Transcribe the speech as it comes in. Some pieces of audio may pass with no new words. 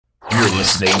You're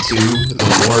listening to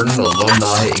the Wharton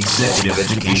Alumni Executive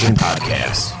Education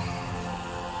Podcast.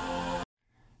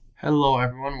 Hello,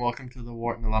 everyone. Welcome to the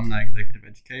Wharton Alumni Executive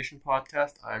Education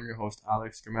Podcast. I'm your host,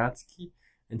 Alex Gramatsky,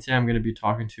 and today I'm going to be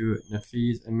talking to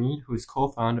Nafiz Amin, who is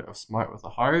co-founder of Smart with a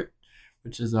Heart,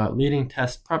 which is a leading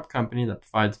test prep company that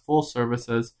provides full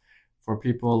services for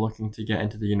people looking to get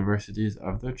into the universities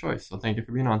of their choice. So thank you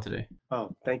for being on today.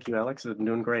 Oh, thank you, Alex. I'm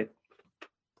doing great.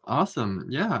 Awesome.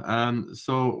 Yeah.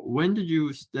 So when did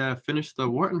you finish the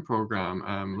Wharton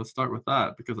program? Let's start with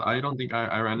that, because I don't think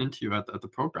I ran into you at the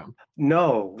program.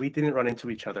 No, we didn't run into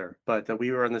each other, but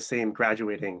we were in the same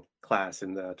graduating class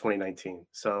in 2019.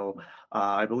 So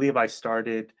I believe I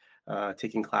started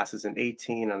taking classes in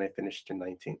 18 and I finished in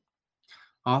 19.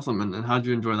 Awesome. And how did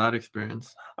you enjoy that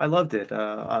experience? I loved it.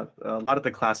 A lot of the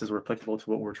classes were applicable to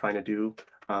what we're trying to do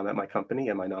at my company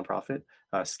and my nonprofit,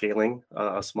 scaling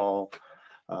a small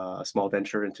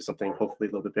venture into something hopefully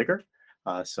a little bit bigger.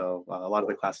 So a lot of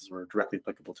the classes were directly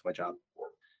applicable to my job.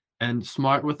 And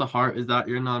Smart with a Heart, is that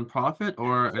your nonprofit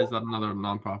or is that another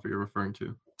nonprofit you're referring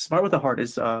to? Smart with a Heart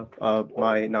is my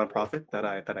nonprofit that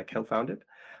I co-founded.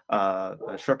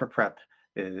 Sherpa Prep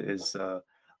is a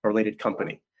related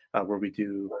company where we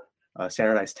do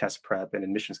standardized test prep and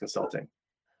admissions consulting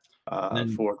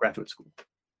for graduate school.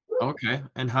 Okay.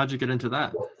 And how'd you get into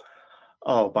that?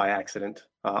 Oh, by accident,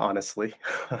 honestly.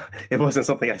 It wasn't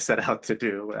something I set out to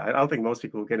do. I don't think most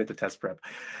people who get into test prep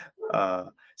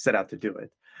set out to do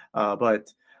it.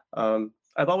 But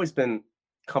I've always been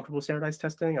comfortable with standardized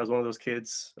testing. I was one of those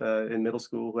kids in middle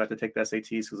school who had to take the SATs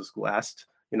because the school asked.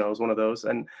 I was one of those.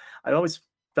 And I always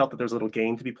felt that there was a little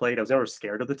game to be played. I was never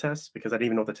scared of the tests because I didn't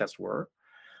even know what the tests were.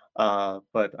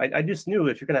 But I just knew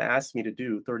if you're going to ask me to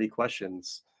do 30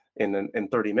 questions in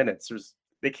 30 minutes,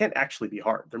 they can't actually be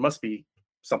hard. There must be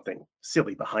something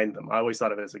silly behind them. I always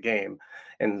thought of it as a game.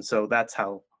 And so that's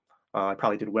how I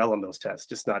probably did well on those tests,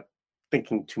 just not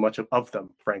thinking too much of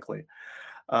them, frankly.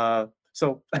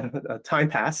 So time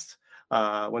passed,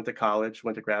 went to college,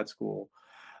 went to grad school.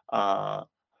 And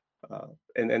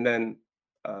then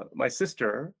my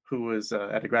sister, who was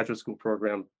at a graduate school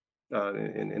program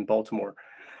in Baltimore,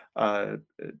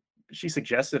 she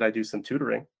suggested I do some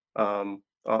tutoring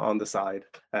on the side,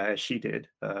 as she did,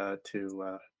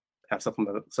 to have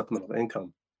supplemental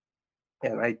income.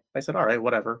 And I said, all right,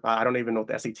 whatever. I don't even know what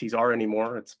the SATs are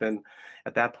anymore. It's been,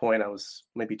 at that point, I was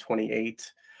maybe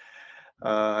 28.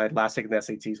 I'd last taken the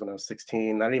SATs when I was 16.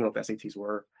 I didn't even know what the SATs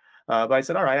were. But I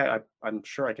said, all right, I'm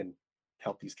sure I can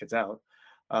help these kids out.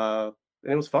 And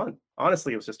it was fun.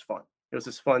 Honestly, it was just fun. It was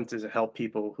just fun to help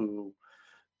people who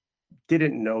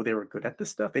didn't know they were good at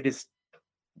this stuff. They just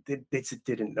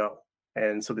didn't know.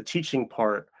 And so the teaching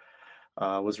part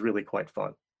was really quite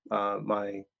fun.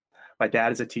 My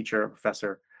dad is a teacher, a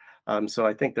professor, so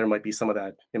I think there might be some of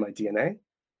that in my DNA,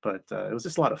 but it was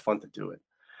just a lot of fun to do it.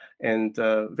 And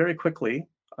very quickly,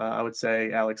 I would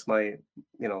say, Alex,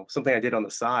 something I did on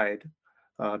the side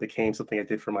became something I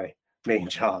did for my main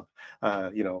job. A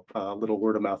little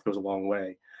word of mouth goes a long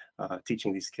way,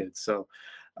 teaching these kids. So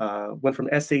went from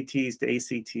SATs to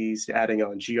ACTs to adding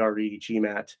on GRE,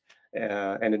 GMAT,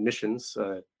 and admissions,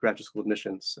 graduate school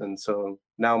admissions. And so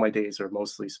now my days are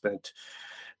mostly spent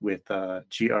with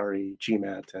GRE,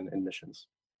 GMAT, and admissions.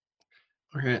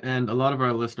 Okay, and a lot of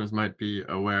our listeners might be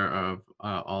aware of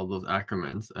all those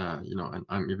acronyms, and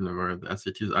I'm even aware of the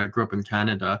SATs. I grew up in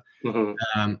Canada,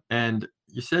 and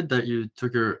you said that you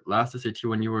took your last SAT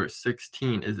when you were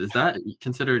 16. Is that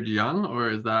considered young, or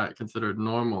is that considered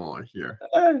normal here?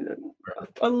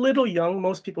 A little young.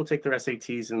 Most people take their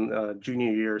SATs in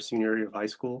junior year, senior year of high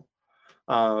school.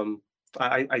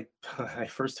 I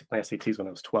first took my SATs when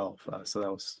I was 12, so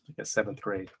that was, I guess, 7th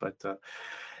grade. But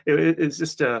it's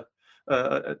just the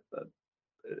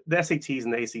SATs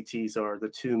and the ACTs are the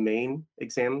two main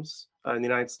exams in the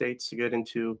United States to get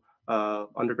into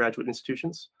undergraduate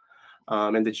institutions,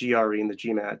 and the GRE and the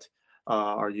GMAT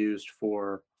are used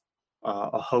for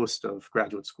a host of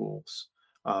graduate schools,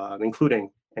 including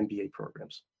MBA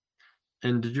programs.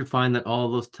 And did you find that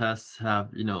all those tests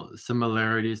have,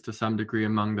 similarities to some degree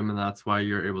among them, and that's why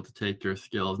you're able to take your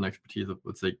skills and expertise of,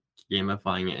 let's say,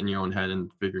 gamifying it in your own head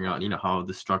and figuring out, how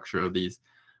the structure of these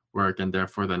work, and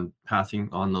therefore then passing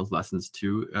on those lessons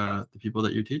to the people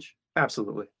that you teach?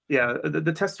 Absolutely. Yeah,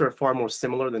 the tests are far more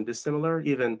similar than dissimilar,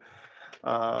 even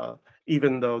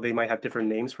though they might have different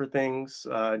names for things,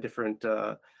 different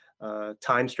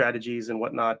time strategies and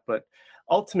whatnot. But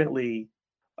ultimately,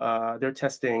 they're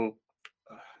testing,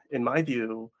 in my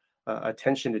view,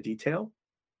 attention to detail.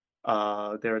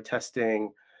 They're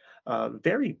testing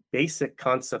very basic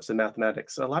concepts in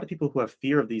mathematics. A lot of people who have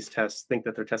fear of these tests think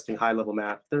that they're testing high-level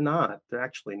math. They're not. They're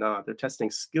actually not. They're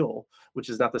testing skill, which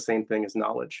is not the same thing as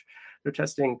knowledge. They're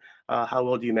testing how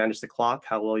well do you manage the clock,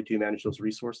 how well do you manage those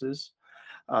resources.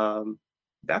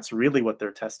 That's really what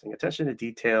they're testing. Attention to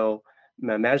detail,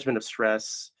 management of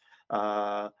stress,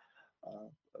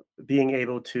 being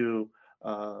able to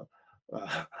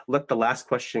let the last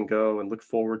question go and look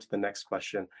forward to the next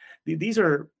question. These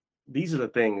are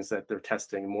the things that they're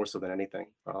testing more so than anything.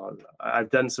 I've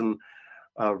done some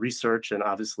research, and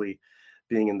obviously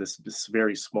being in this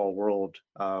very small world,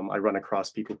 I run across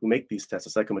people who make these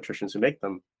tests, the psychometricians who make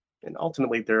them, and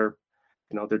ultimately their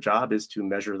job is to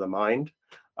measure the mind,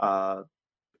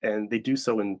 and they do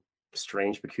so in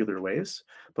strange, peculiar ways.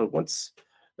 But once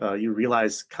you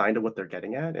realize kind of what they're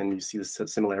getting at, and you see the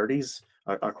similarities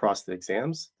across the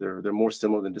exams, they're more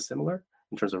similar than dissimilar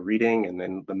in terms of reading and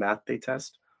then the math they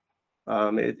test.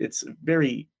 It's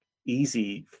very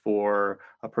easy for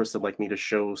a person like me to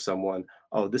show someone,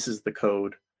 oh, this is the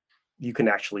code. You can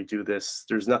actually do this.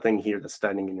 There's nothing here that's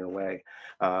standing in your way.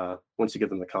 Once you give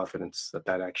them the confidence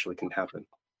that actually can happen.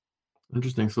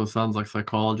 Interesting. So it sounds like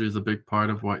psychology is a big part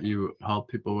of what you help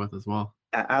people with as well.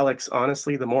 Alex,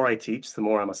 honestly, the more I teach, the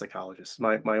more I'm a psychologist.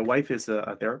 My wife is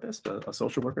a therapist, a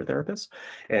social worker therapist,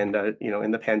 and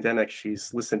in the pandemic,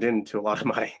 she's listened in to a lot of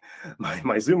my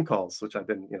Zoom calls, which I've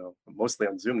been mostly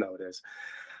on Zoom nowadays,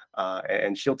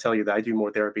 and she'll tell you that I do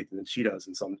more therapy than she does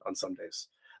on some days.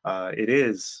 It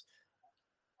is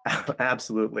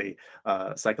absolutely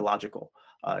psychological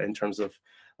in terms of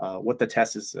what the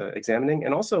test is examining,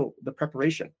 and also the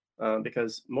preparation,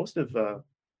 because most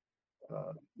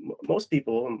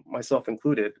people, myself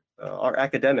included, are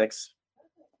academics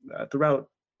throughout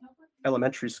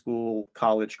elementary school,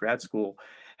 college, grad school,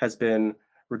 has been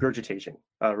regurgitating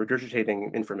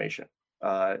information.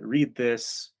 Read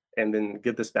this and then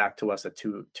give this back to us at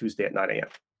Tuesday at 9 a.m.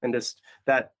 And just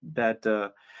that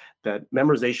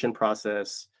memorization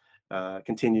process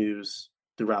continues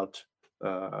throughout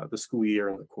the school year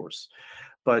and the course.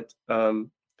 But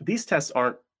these tests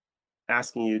aren't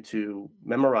asking you to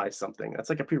memorize something. That's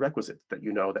like a prerequisite, that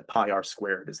that pi r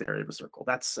squared is the area of a circle.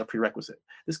 That's a prerequisite.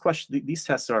 These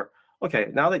tests are, okay,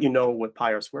 now that you know what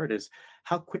pi r squared is,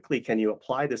 how quickly can you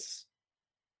apply this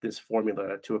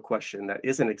formula to a question that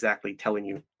isn't exactly telling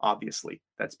you, obviously,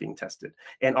 that's being tested?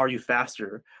 And are you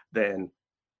faster than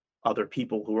other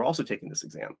people who are also taking this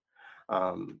exam?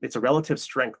 It's a relative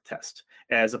strength test,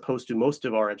 as opposed to most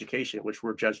of our education, which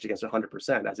we're judged against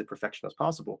 100% as a perfection as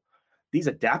possible. These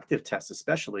adaptive tests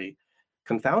especially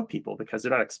confound people because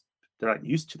they're not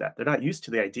used to that. They're not used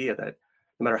to the idea that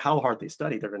no matter how hard they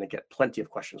study, they're going to get plenty of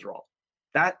questions wrong.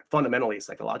 That fundamentally is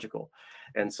psychological.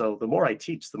 And so the more I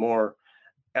teach, the more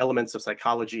elements of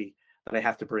psychology that I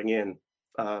have to bring in,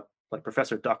 like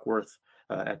Professor Duckworth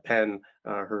at Penn,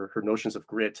 her notions of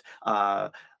grit,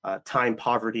 time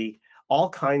poverty, all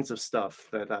kinds of stuff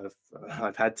that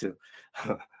I've had to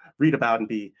read about and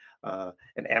be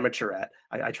an amateur at.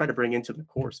 I try to bring into the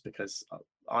course because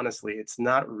honestly, it's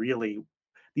not really,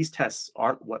 these tests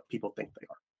aren't what people think they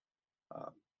are.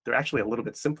 They're actually a little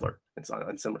bit simpler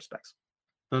in some respects.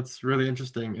 That's really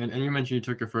interesting. And you mentioned you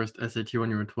took your first SAT when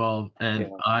you were 12, and yeah.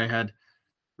 I had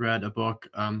read a book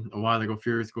a while ago, a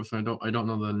few years ago, so I don't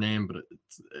know the name, but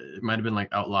it might have been like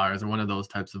Outliers or one of those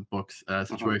types of books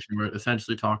situation where it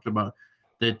essentially talked about,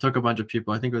 they took a bunch of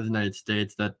people, I think it was the United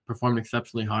States, that performed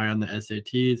exceptionally high on the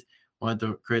SATs, wanted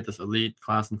to create this elite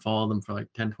class and follow them for like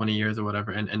 10, 20 years or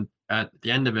whatever. And at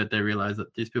the end of it, they realized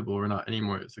that these people were not any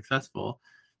more successful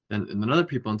than other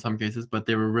people in some cases, but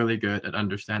they were really good at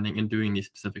understanding and doing these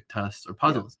specific tests or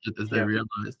puzzles as they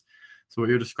realized. So what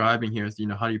you're describing here is,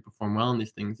 how do you perform well in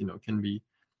these things, can be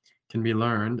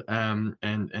learned,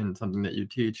 and something that you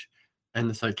teach. And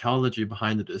the psychology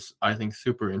behind it is, I think,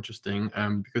 super interesting,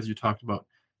 because you talked about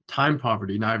time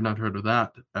poverty. Now, I've not heard of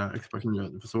that expression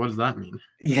yet. So what does that mean?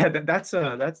 Yeah, that's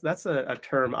a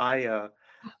term I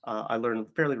learned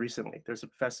fairly recently. There's a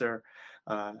professor,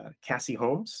 Cassie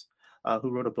Holmes,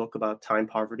 who wrote a book about time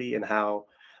poverty and how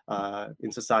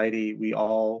in society we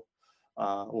all,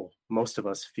 most of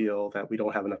us, feel that we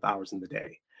don't have enough hours in the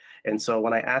day. And so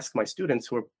when I ask my students,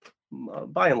 who are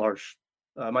by and large,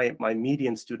 my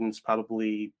median student's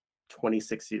probably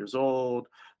 26 years old,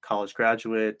 college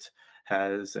graduate,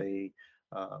 has a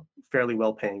fairly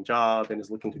well-paying job and is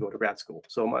looking to go to grad school.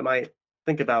 So I might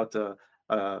think about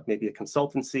maybe a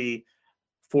consultancy.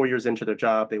 4 years into their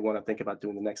job, they want to think about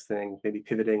doing the next thing, maybe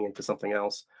pivoting into something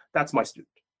else. That's my student.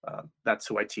 That's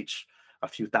who I teach a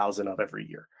few thousand of every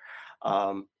year.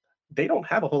 they don't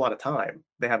have a whole lot of time.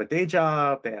 They have a day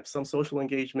job, they have some social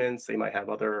engagements, they might have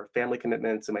other family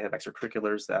commitments, they might have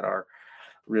extracurriculars that are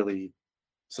really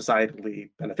societally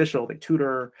beneficial. They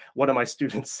tutor. One of my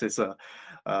students is a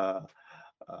uh,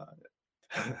 uh,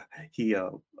 he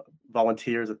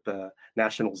volunteers at the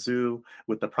National Zoo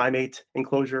with the primate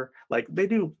enclosure. Like they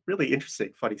do really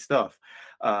interesting, funny stuff.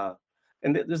 Uh,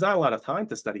 and there's not a lot of time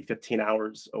to study 15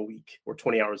 hours a week or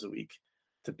 20 hours a week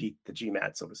to beat the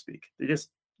GMAT, so to speak.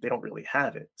 They don't really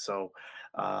have it. So,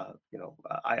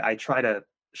 I try to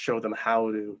show them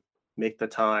how to make the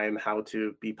time, how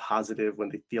to be positive when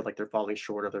they feel like they're falling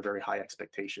short of their very high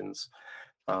expectations.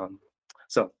 Um,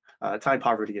 Time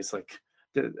poverty is like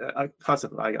a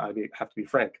concept. I have to be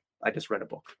frank. I just read a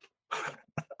book. I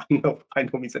know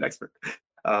means an expert,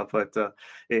 but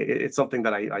it's something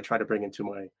that I try to bring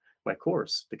into my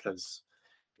course because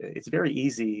it's very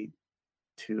easy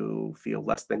to feel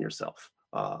less than yourself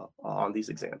on these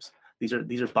exams. These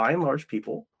are by and large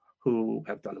people who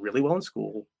have done really well in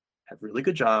school, have really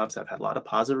good jobs, have had a lot of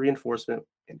positive reinforcement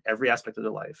in every aspect of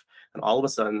their life, and all of a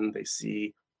sudden they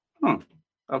see,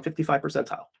 I'm 55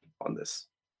 percentile on this,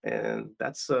 and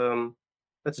that's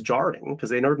jarring because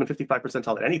they've never been 55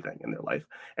 percentile at anything in their life,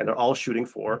 and they're all shooting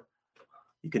for.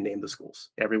 You can name the schools.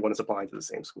 Everyone is applying to the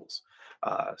same schools,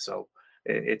 so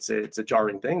it's a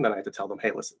jarring thing. Then I have to tell them,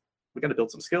 hey, listen, we got to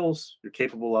build some skills. You're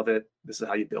capable of it. This is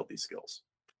how you build these skills.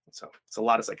 So it's a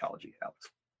lot of psychology, Alex.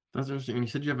 That's interesting. And you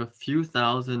said you have a few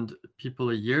thousand people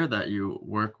a year that you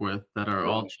work with that are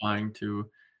all trying to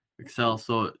excel.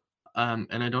 So, and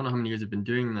I don't know how many years you've been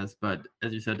doing this, but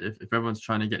as you said, if everyone's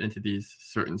trying to get into these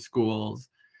certain schools,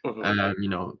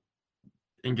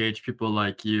 engage people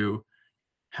like you,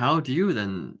 how do you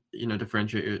then,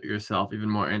 differentiate yourself even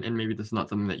more? And maybe this is not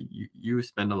something that you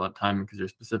spend a lot of time because you're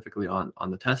specifically on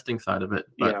the testing side of it.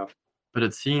 But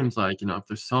it seems like, if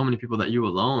there's so many people that you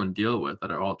alone deal with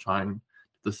that are all trying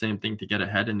the same thing to get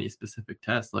ahead in these specific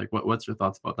tests, like what's your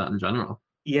thoughts about that in general?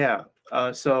 Yeah.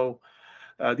 So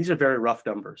these are very rough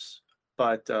numbers,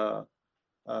 but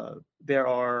there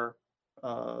are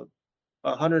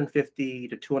 150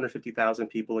 to 250,000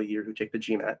 people a year who take the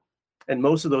GMAT, and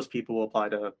most of those people will apply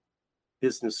to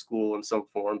business school in some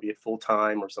form, be it full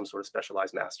time or some sort of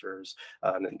specialized master's,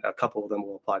 and then a couple of them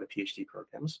will apply to PhD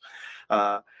programs.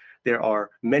 There are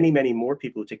many, many more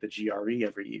people who take the GRE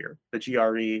every year. The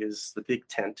GRE is the big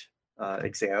tent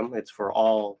exam. It's for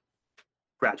all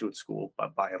graduate school,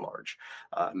 by and large.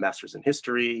 Masters in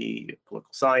history,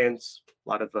 political science, a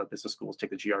lot of business schools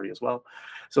take the GRE as well.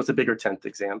 So it's a bigger tent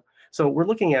exam. So we're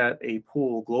looking at a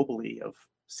pool globally of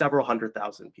several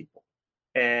 100,000 people.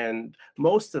 And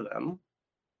most of them,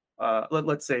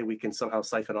 let's say we can somehow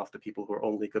siphon off the people who are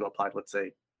only going to apply, let's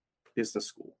say, business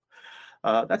school.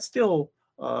 That's still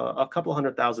a couple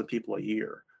 100,000 people a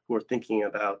year who are thinking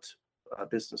about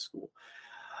business school.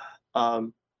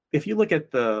 If you look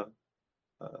at the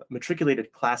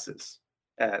matriculated classes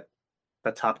at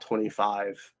the top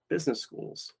 25 business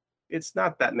schools, it's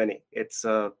not that many. It's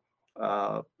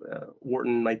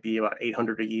Wharton might be about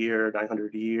 800 a year,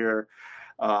 900 a year.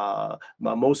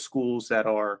 Most schools that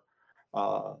are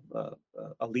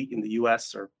elite in the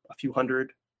US are a few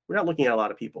hundred. We're not looking at a lot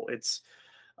of people. It's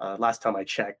last time I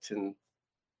checked, and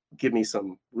give me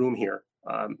some room here,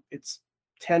 it's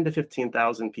 10 to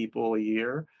 15,000 people a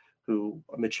year who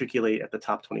matriculate at the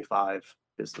top 25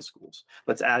 business schools.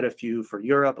 Let's add a few for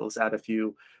Europe. Let's add a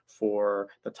few for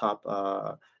the top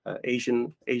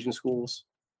Asian schools.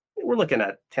 We're looking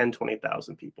at 10,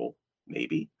 20,000 people,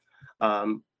 maybe.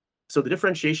 So the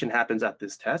differentiation happens at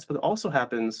this test, but it also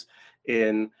happens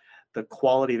in the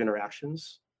quality of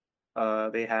interactions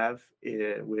they have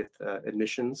with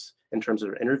admissions, in terms of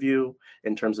their interview,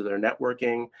 in terms of their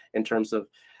networking, in terms of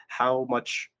how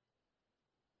much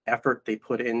effort they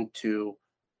put into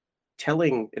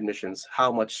telling admissions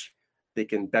how much they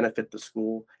can benefit the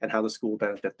school and how the school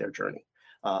benefit their journey.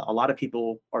 A lot of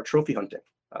people are trophy hunting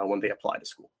when they apply to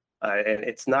school. And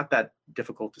it's not that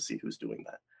difficult to see who's doing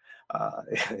that.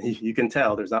 You can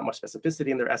tell there's not much specificity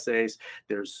in their essays.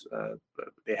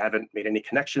 They haven't made any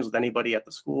connections with anybody at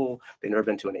the school. They've never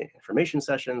been to any information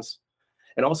sessions.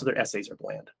 And also their essays are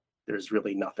bland. There's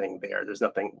really nothing there. There's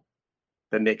nothing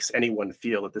that makes anyone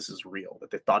feel that this is real,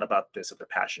 that they thought about this, that they're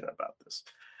passionate about this.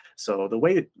 So the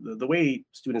way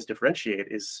students differentiate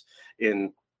is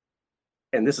in,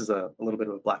 and this is a little bit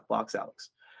of a black box,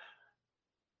 Alex,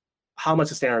 how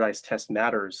much a standardized test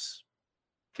matters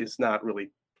is not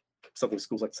really something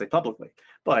schools like to say publicly,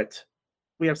 but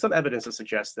we have some evidence to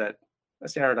suggest that a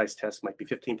standardized test might be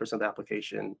 15%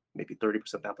 application, maybe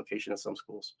 30% application in some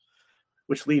schools,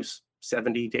 which leaves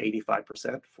 70 to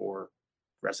 85% for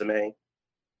resume,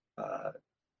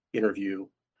 interview,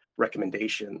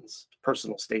 recommendations,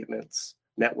 personal statements,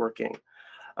 networking,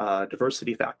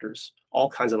 diversity factors, all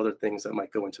kinds of other things that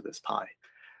might go into this pie,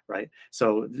 right?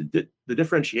 So the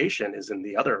differentiation is in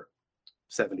the other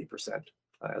 70%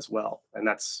 as well. And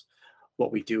that's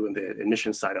what we do in the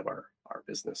admissions side of our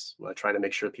business. We're trying to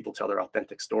make sure people tell their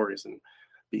authentic stories and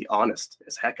be honest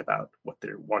as heck about what they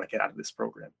want to get out of this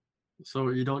program. So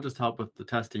you don't just help with the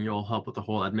testing, you'll help with the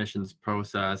whole admissions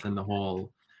process and the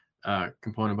whole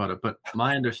component about it. But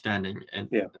my understanding, and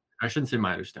Yeah. I shouldn't say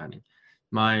my understanding,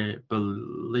 my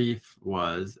belief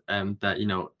was that, you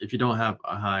know, if you don't have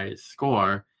a high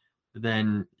score,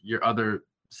 then your other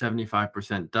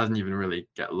 75% doesn't even really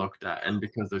get looked at. And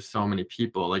because there's so many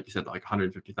people, like you said, like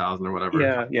 150,000 or whatever.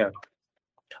 Yeah.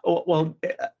 Oh,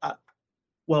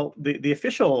 well, the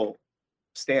official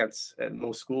stance at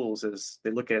most schools is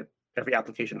they look at every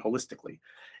application holistically.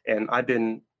 And I've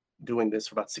been doing this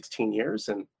for about 16 years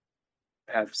and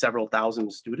have several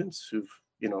thousand students who've,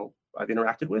 you know, I've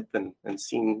interacted with and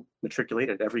seen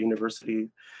matriculated at every university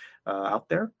out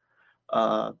there.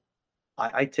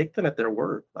 I take them at their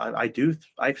word.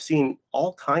 I've seen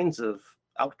all kinds of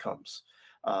outcomes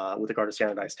with regard to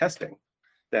standardized testing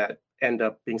that end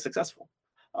up being successful.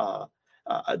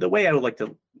 The way I would like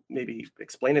to maybe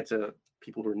explain it to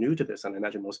people who are new to this, and I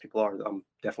imagine most people are, I'm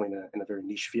definitely in a very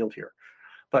niche field here,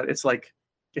 but it's like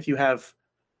if you have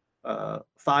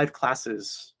 5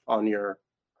 classes on your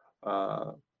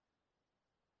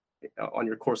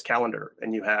course calendar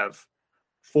and you have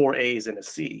 4 A's and a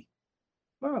C,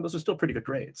 well, those are still pretty good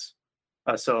grades.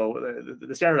 So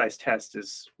the standardized test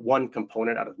is one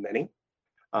component out of many,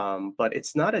 but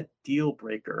it's not a deal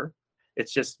breaker. It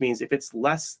just means if it's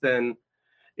less than,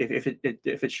 if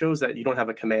it shows that you don't have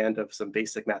a command of some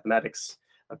basic mathematics,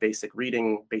 a basic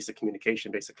reading, basic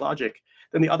communication, basic logic,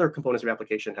 then the other components of your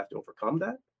application have to overcome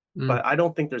that. But I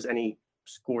don't think there's any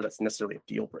score that's necessarily a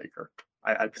deal breaker,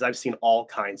 because I've seen all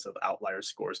kinds of outlier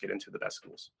scores get into the best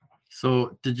schools.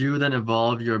 So did you then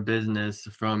evolve your business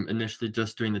from initially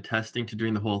just doing the testing to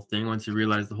doing the whole thing once you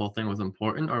realized the whole thing was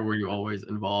important, or were you always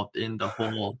involved in the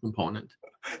whole component?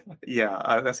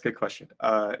 Yeah, that's a good question.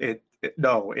 It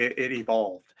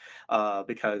evolved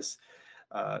because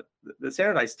the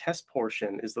standardized test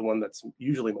portion is the one that's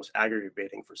usually most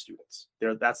aggravating for students.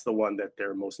 That's the one that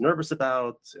they're most nervous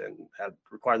about and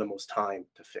require the most time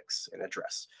to fix and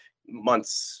address.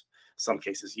 Months, some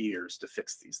cases years to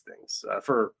fix these things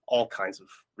for all kinds of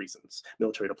reasons.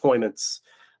 Military deployments,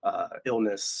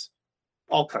 illness,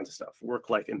 all kinds of stuff,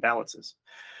 work-life imbalances.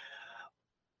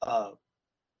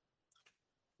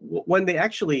 When they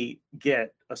actually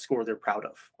get a score they're proud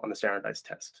of on the standardized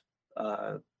test,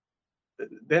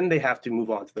 then they have to move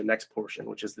on to the next portion,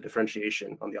 which is the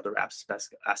differentiation on the other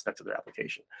aspects of their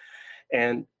application.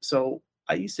 And so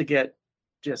I used to get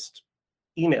just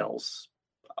emails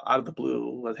out of the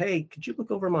blue with, hey, could you look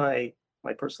over my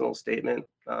personal statement?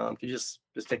 Could you just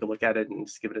take a look at it and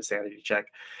just give it a sanity check?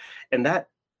 And that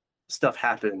stuff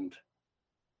happened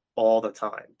all the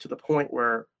time, to the point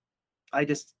where I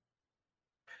just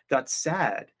got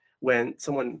sad when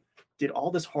someone did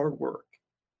all this hard work,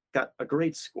 got a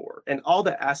great score, and all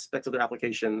the aspects of their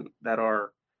application that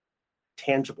are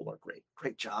tangible are great.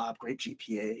 Great job, great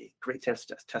GPA, great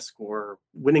test score,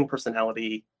 winning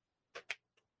personality.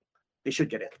 They should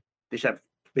get in. They should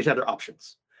have their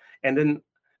options. And then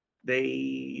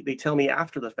they tell me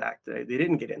after the fact that they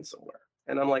didn't get in somewhere.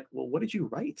 And I'm like, well, what did you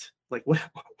write? Like, what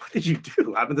did you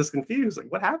do? I'm this confused. Like,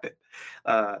 what happened?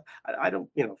 I don't,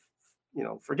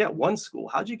 forget one school.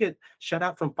 How'd you get shut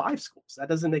out from 5 schools? That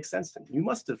doesn't make sense to me.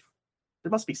 There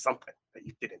must be something that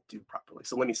you didn't do properly.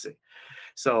 So let me see.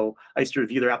 So I used to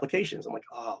review their applications. I'm like,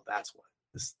 oh, that's what.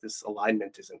 This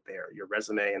alignment isn't there. Your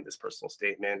resume and this personal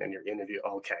statement and your interview.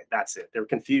 Okay, that's it. They're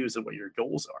confused of what your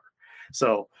goals are.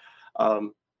 So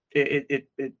it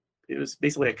was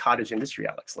basically a cottage industry,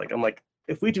 Alex. Like, I'm like,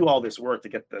 if we do all this work to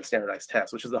get the standardized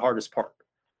test, which is the hardest part,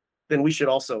 then we should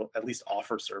also at least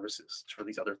offer services for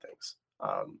these other things.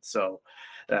 So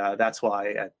that's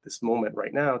why at this moment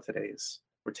right now,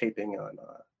 we're taping on,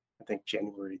 I think,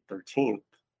 January 13th,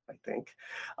 I think.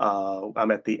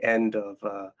 I'm at the end of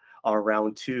our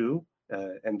round 2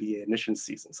 MBA admissions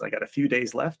season. So I got a few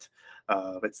days left.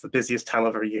 It's the busiest time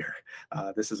of our year.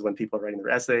 This is when people are writing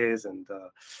their essays, and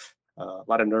a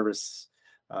lot of nervous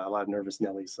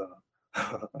Nellies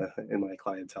in my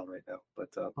clientele right now.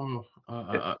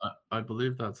 But I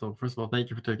believe that. So first of all,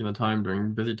 thank you for taking the time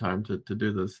during busy time to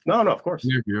do this no, of course.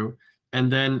 interview. And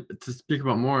then to speak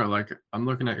about more, like, I'm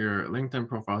looking at your LinkedIn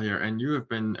profile here, and you have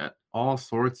been at all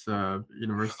sorts of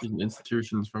universities and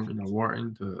institutions, from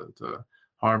Wharton to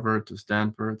Harvard to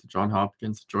Stanford to Johns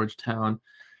Hopkins to Georgetown.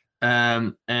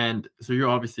 And so you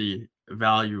obviously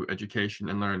value education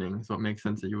and learning, so it makes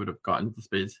sense that you would have gotten into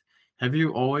space. Have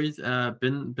you always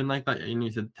been like that?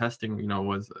 You said testing,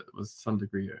 was some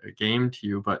degree a game to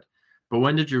you, but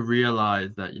when did you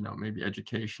realize that maybe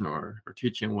education or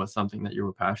teaching was something that you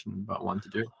were passionate about,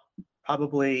 wanting to do?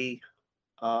 Probably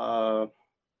a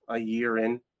year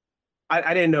in.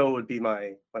 I didn't know it would be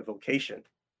my vocation,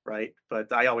 right?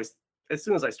 But I always, as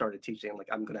soon as I started teaching, I'm like,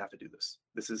 I'm gonna have to do this.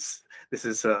 This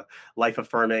is life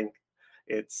affirming.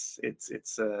 It's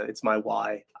my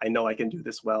why. I know I can do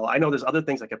this well. I know there's other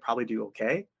things I could probably do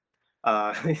okay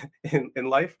in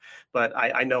life, but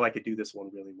I know I could do this one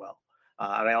really well.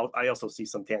 And I also see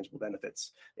some tangible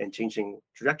benefits in changing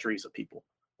trajectories of people,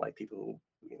 like people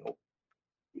who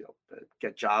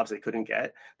get jobs they couldn't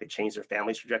get. They change their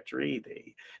family's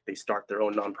trajectory. They start their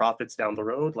own nonprofits down the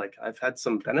road. Like I've had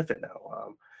some benefit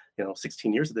now.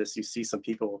 16 years of this, you see some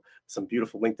people, some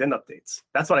beautiful LinkedIn updates.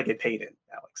 That's what I get paid in,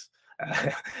 Alex.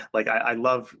 Like I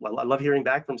love hearing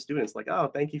back from students like, oh,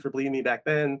 thank you for believing me back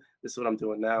then. This is what I'm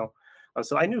doing now.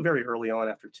 So I knew very early on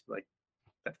after like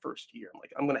that first year, I'm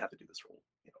like, I'm going to have to do this role,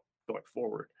 going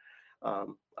forward.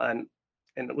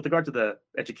 And with regard to the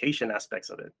education aspects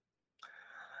of it,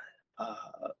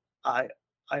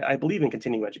 I believe in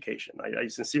continuing education. I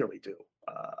sincerely do.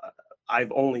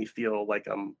 I've only feel like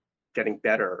I'm getting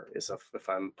better if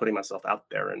I'm putting myself out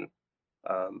there and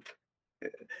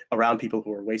around people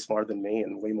who are way smarter than me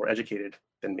and way more educated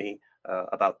than me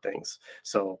about things.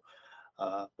 So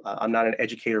I'm not an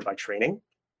educator by training.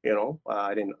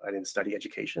 I didn't study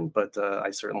education, but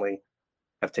I certainly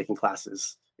have taken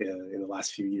classes in the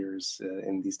last few years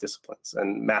in these disciplines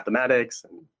and mathematics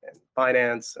and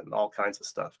finance and all kinds of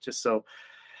stuff. Just so,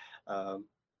 I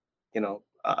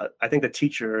think the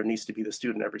teacher needs to be the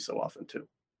student every so often too.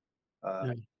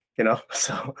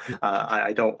 So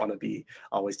I don't want to be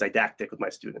always didactic with my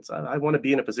students. I want to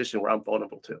be in a position where I'm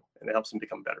vulnerable too, and it helps them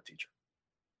become a better teacher.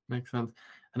 Makes sense.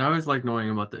 And I always like knowing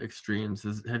about the extremes.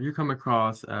 Have you come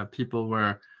across people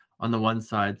where on the one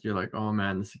side you're like, oh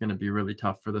man, this is going to be really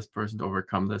tough for this person to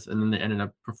overcome this, and then they ended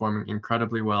up performing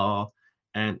incredibly well?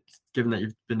 And given that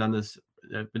you've been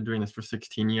doing this for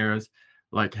 16 years,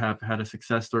 like have had a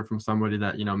success story from somebody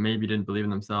that maybe didn't believe in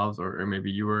themselves, or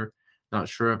maybe you were not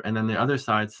sure of, and then the other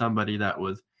side, somebody that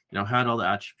was had all the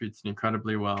attributes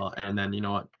incredibly well, and then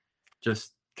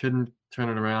just couldn't turn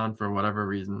it around for whatever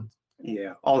reason.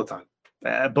 Yeah, all the time.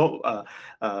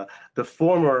 The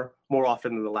former more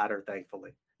often than the latter,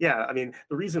 thankfully. Yeah, I mean,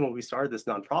 the reason when we started this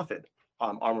nonprofit,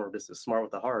 Armor Business, Smart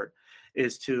with a Heart,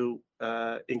 is to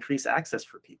increase access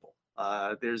for people.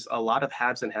 There's a lot of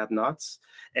haves and have-nots,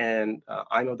 and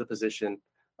I'm of the position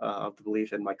of the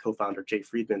belief, and my co-founder Jay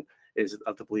Friedman is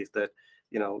of the belief that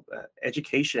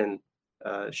education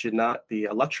should not be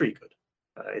a luxury good.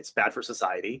 It's bad for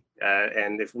society,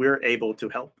 and if we're able to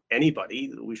help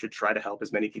anybody, we should try to help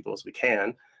as many people as we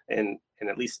can, and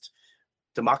at least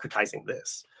democratizing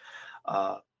this,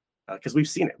 because we've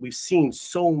seen it. We've seen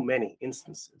so many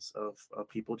instances of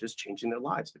people just changing their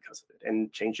lives because of it,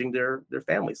 and changing their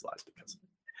families' lives because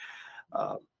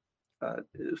of it.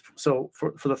 So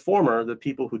for the former, the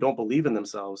people who don't believe in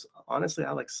themselves, honestly,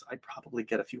 Alex, I'd probably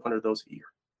get a few hundred of those a year.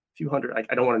 A few hundred.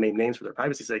 I don't want to name names for their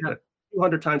privacy's sake, but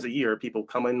 200 times a year, people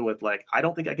come in with like, I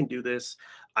don't think I can do this.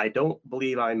 I don't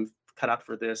believe I'm cut out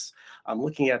for this. I'm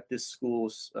looking at this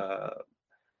school's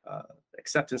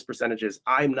acceptance percentages.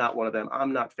 I'm not one of them.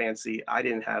 I'm not fancy. I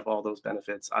didn't have all those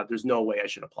benefits. There's no way I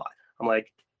should apply. I'm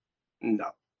like,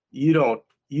 no, you don't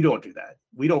do that.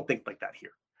 We don't think like that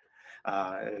here.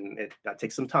 And that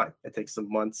takes some time. It takes some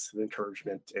months of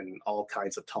encouragement and all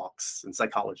kinds of talks and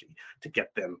psychology to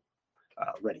get them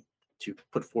ready to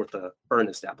put forth an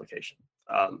earnest application.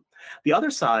 The other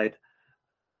side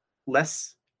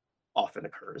less often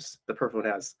occurs. The person who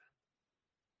has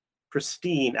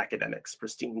pristine academics,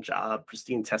 pristine job,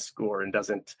 pristine test score, and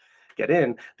doesn't get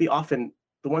in. The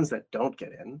ones that don't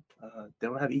get in, they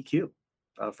don't have EQ.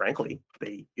 Frankly,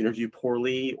 they interview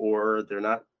poorly, or they're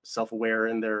not self-aware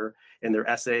in their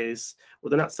essays, or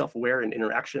they're not self-aware in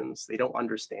interactions. They don't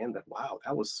understand that, wow,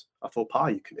 that was a faux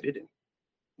pas you committed, and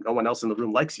no one else in the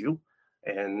room likes you.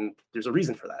 And there's a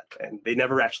reason for that, and they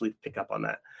never actually pick up on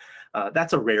that.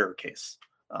 That's a rare case.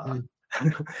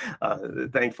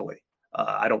 Thankfully,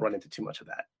 I don't run into too much of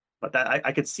that, but that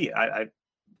I could see it.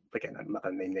 Again, I'm not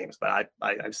gonna name names, but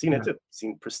I've seen it too.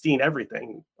 Seen pristine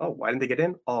everything. Oh, why didn't they get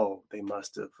in? Oh, they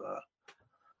must have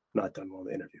not done well in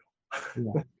the interview.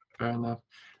 Yeah, fair enough.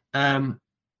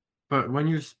 But when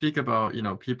you speak about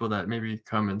people that maybe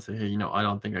come and say, hey, I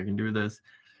don't think I can do this.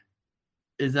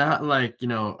 Is that like,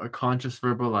 a conscious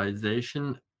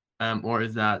verbalization or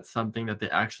is that something that they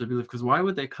actually believe? Because why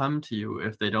would they come to you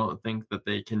if they don't think that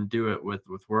they can do it with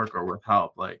work or with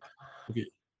help? Like, if you,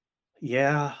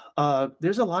 Yeah,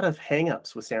 there's a lot of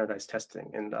hangups with standardized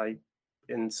testing,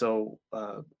 and so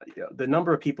the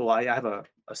number of people I have a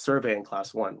survey in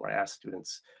class one where I ask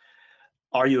students,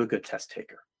 "Are you a good test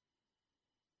taker?"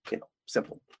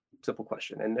 Simple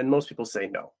question, and most people say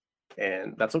no,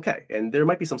 and that's okay. And there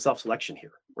might be some self-selection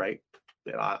here, right?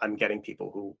 I'm getting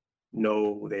people who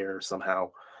know they're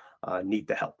somehow need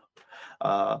the help.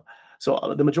 Uh,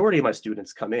 so the majority of my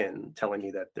students come in telling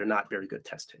me that they're not very good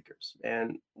test takers,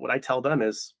 and what I tell them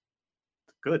is,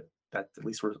 good, that at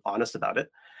least we're honest about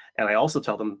it. And I also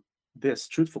tell them this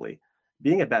truthfully: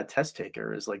 being a bad test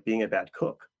taker is like being a bad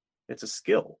cook. It's a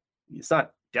skill. It's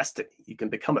not destiny. You can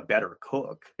become a better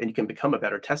cook and you can become a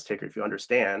better test taker if you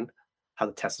understand how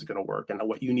the test is going to work and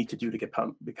what you need to do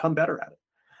to become better at it.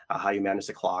 How you manage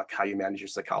the clock, how you manage your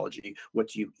psychology, what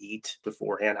do you eat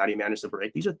beforehand, how do you manage the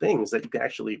break. These are things that you can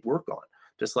actually work on.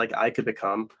 Just like I could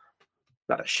become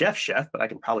not a chef, but I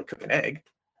can probably cook an egg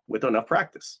with enough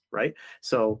practice, right?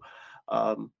 So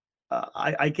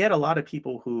I get a lot of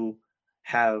people who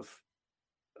have,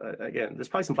 again, there's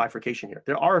probably some bifurcation here.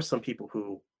 There are some people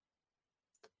who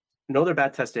know they're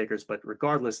bad test takers, but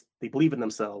regardless, they believe in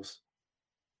themselves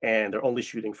and they're only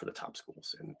shooting for the top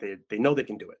schools, and they know they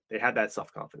can do it. They have that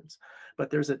self-confidence.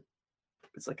 But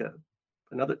it's like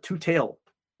another two-tail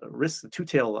risk,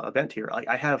 two-tail event here.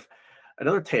 I have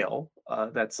another tail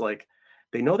that's like,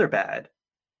 they know they're bad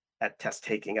at test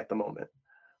taking at the moment,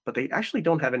 but they actually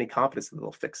don't have any confidence that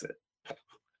they'll fix it.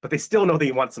 But they still know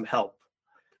they want some help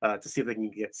to see if they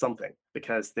can get something,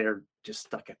 because they're just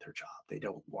stuck at their job. They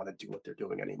don't want to do what they're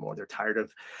doing anymore. They're tired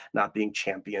of not being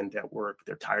championed at work.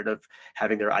 They're tired of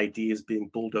having their ideas being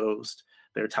bulldozed.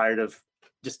 They're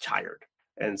just tired.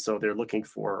 And so they're looking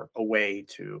for a way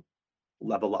to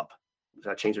level up,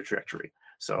 change their trajectory.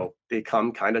 So they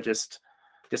come kind of just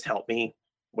help me.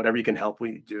 Whatever you can help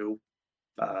me do,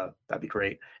 that'd be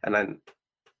great. And then,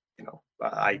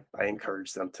 I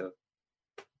encourage them to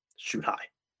shoot high.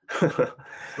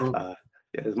 so,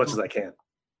 As much so as I can.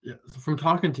 yeah, so from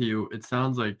talking to you, it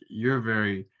sounds like you're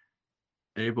very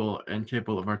able and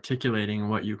capable of articulating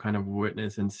what you kind of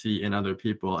witness and see in other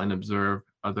people and observe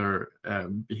other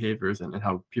behaviors and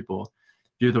how people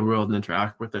view the world and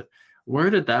interact with it. Where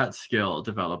did that skill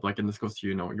develop? Like, and this goes to,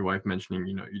 your wife mentioning,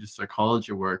 you just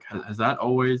psychology work. Has that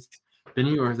always been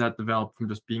you, or has that developed from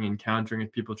just encountering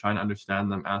with people, trying to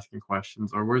understand them, asking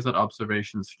questions, or where's that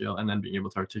observation skill and then being able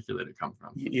to articulate it come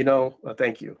from?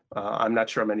 Thank you. I'm not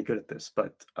sure I'm any good at this,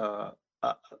 but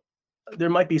there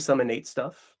might be some innate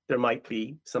stuff. There might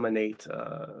be some innate,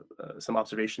 some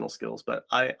observational skills, but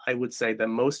I would say that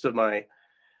most of my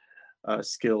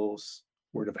skills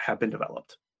have been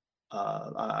developed.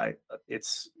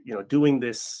 It's doing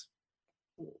this.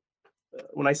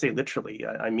 When I say literally,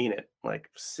 I mean it. Like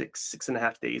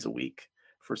 6.5 days a week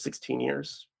for 16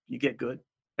 years, you get good.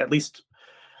 At least,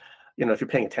 if you're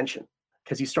paying attention,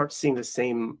 because you start seeing the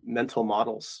same mental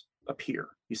models appear.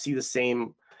 You see the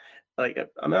same, like,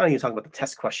 I'm not even talking about the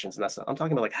test questions and that stuff. I'm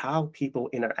talking about like how people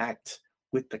interact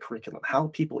with the curriculum, how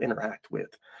people interact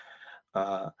with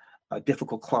a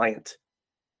difficult client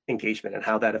engagement and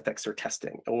how that affects their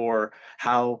testing, or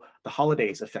how the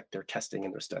holidays affect their testing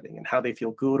and their studying, and how they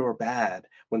feel good or bad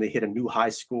when they hit a new high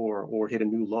score or hit a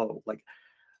new low. Like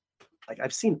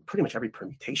I've seen pretty much every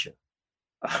permutation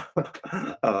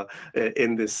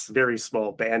in this very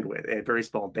small bandwidth, a very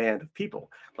small band of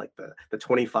people, like the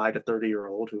 25 to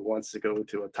 30-year-old who wants to go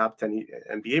to a top 10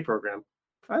 MBA program.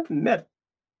 I've met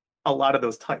a lot of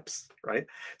those types, right?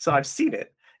 So I've seen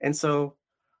it. And so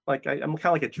like I'm kind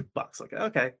of like a jukebox. Like,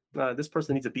 okay, this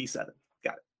person needs a B7.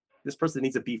 Got it. This person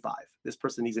needs a B5. This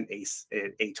person needs an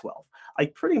A12. I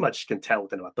pretty much can tell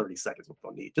within about 30 seconds what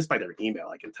they'll need. Just by their email,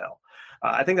 I can tell.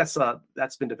 I think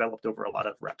that's been developed over a lot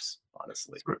of reps,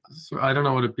 honestly. So I don't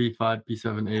know what a B5,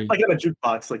 B7, A. Like on a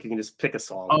jukebox, like you can just pick a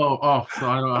song. Oh, so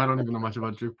I don't even know much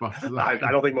about jukeboxes.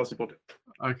 I don't think most people do.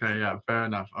 Okay, yeah, fair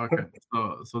enough. Okay,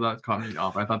 so that caught me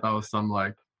off. I thought that was some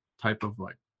like type of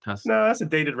like test. No, that's a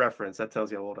dated reference. That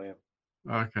tells you how old I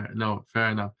am. Okay, no, fair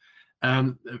enough.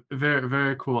 Very,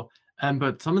 very cool.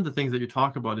 But some of the things that you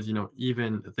talk about is,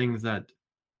 even things that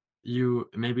you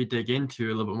maybe dig into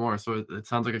a little bit more. So it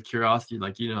sounds like a curiosity,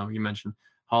 like, you mentioned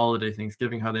holiday,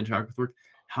 Thanksgiving, how they interact with work.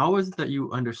 How is it that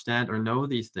you understand or know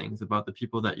these things about the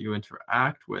people that you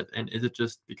interact with? And is it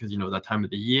just because, that time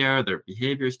of the year, their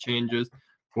behaviors changes?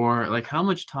 Or like how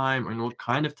much time and what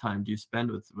kind of time do you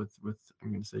spend with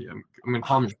I'm going to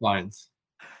call them clients?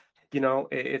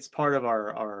 It's part of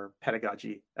our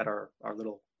pedagogy at our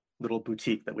little little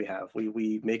boutique that we have.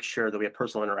 We make sure that we have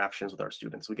personal interactions with our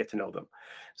students. We get to know them.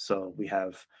 So we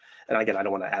have, and again, I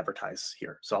don't want to advertise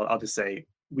here. So I'll just say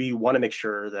we want to make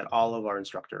sure that all of our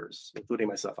instructors, including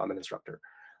myself, I'm an instructor,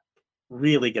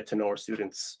 really get to know our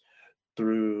students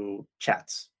through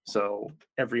chats. So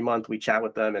every month we chat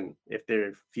with them, and if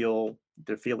they're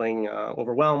feeling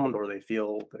overwhelmed or they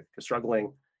feel they're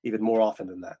struggling, even more often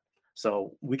than that.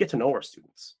 So we get to know our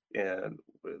students, and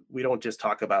we don't just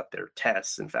talk about their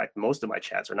tests. In fact, most of my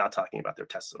chats are not talking about their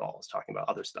tests at all. It's talking about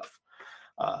other stuff.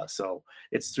 So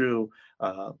it's through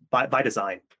by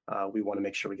design. We want to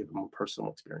make sure we give them a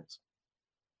personal experience.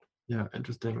 Yeah,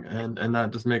 interesting. And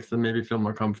that just makes them maybe feel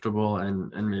more comfortable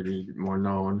and maybe more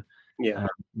known. Yeah.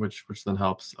 Which then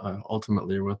helps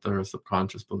ultimately with their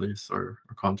subconscious beliefs or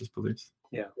conscious beliefs.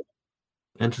 Yeah.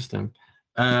 Interesting.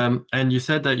 And you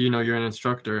said that you're an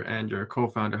instructor and you're a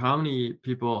co-founder. How many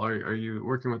people are you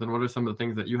working with, and what are some of the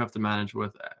things that you have to manage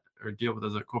with or deal with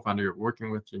as a co-founder? You're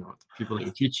working with the people that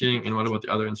you're teaching, and what about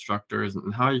the other instructors,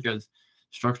 and how are you guys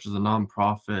structured as a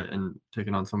nonprofit and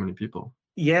taking on so many people?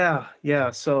 Yeah.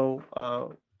 So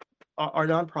our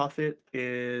nonprofit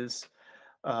is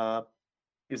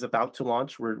about to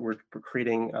launch. We're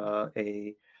creating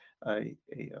an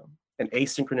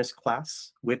asynchronous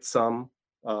class with some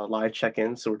live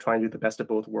check-ins. So we're trying to do the best of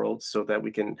both worlds so that we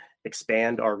can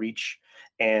expand our reach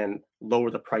and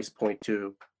lower the price point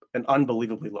to an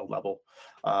unbelievably low level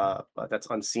that's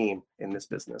unseen in this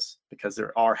business, because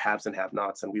there are haves and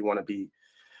have-nots, and we want to be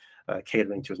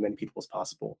catering to as many people as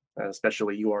possible,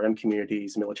 especially URM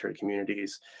communities, military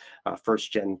communities,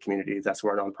 first-gen communities. That's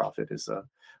where our nonprofit is.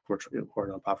 Where our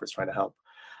nonprofit is trying to help.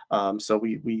 So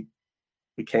we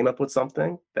came up with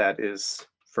something that is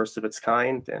first of its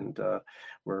kind, and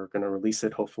we're going to release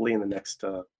it hopefully in the next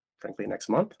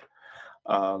month,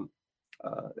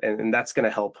 and that's going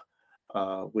to help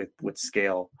with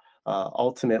scale.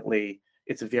 Ultimately,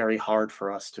 it's very hard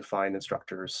for us to find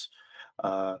instructors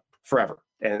forever.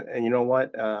 And you know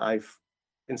what?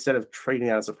 Instead of treating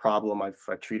that as a problem, I've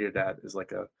treated that as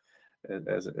like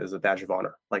as a badge of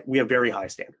honor. Like, we have very high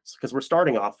standards because we're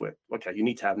starting off with, okay, you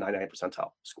need to have 99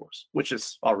 percentile scores, which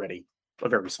is already a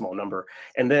very small number.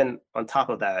 And then on top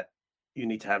of that, you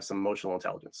need to have some emotional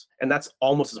intelligence. And that's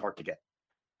almost as hard to get.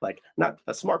 Like, not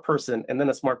a smart person and then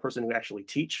a smart person who actually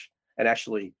teach and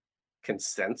actually can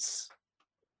sense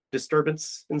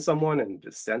disturbance in someone and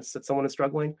just sense that someone is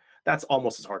struggling. That's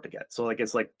almost as hard to get. So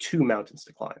it's like 2 mountains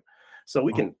to climb. So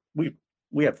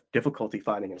we have difficulty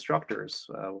finding instructors.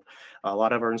 A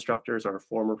lot of our instructors are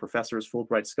former professors,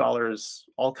 Fulbright scholars,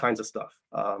 all kinds of stuff.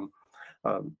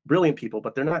 Brilliant people,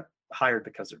 but they're not hired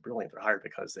because they're brilliant. They're hired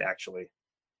because they actually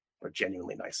are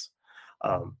genuinely nice.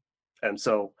 And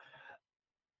so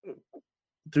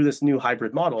through this new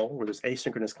hybrid model where there's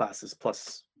asynchronous classes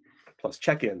plus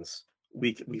check-ins,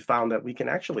 we found that we can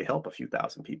actually help a few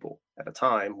thousand people at a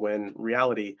time, when in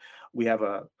reality, we have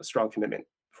a strong commitment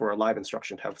for a live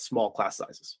instruction to have small class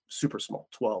sizes, super small,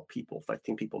 12 people,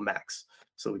 15 people max,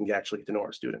 so we can actually get to know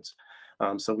our students.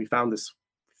 So we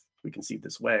conceived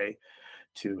this way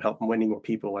to help many more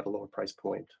people at a lower price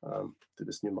point through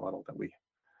this new model that we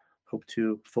hope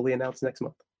to fully announce next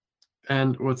month.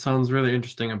 And what sounds really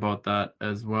interesting about that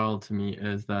as well to me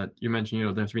is that you mentioned,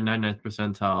 there have to be 99th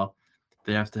percentile.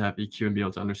 They have to have EQ and be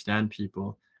able to understand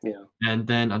people. Yeah. And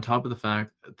then on top of the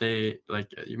fact that they, like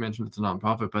you mentioned, it's a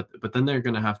nonprofit, but then they're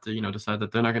going to have to, decide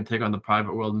that they're not going to take on the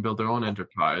private world and build their own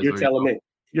enterprise. You're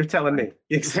telling me.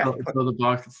 Exactly. So the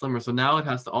box is slimmer. So now it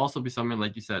has to also be someone,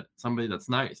 like you said, somebody that's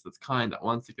nice, that's kind, that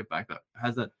wants to get back, that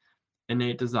has that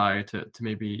innate desire to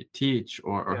maybe teach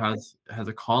or has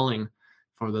a calling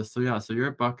for this. So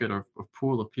your bucket or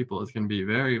pool of people is going to be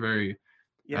very, very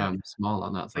small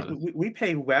on that side. Like, we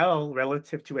pay well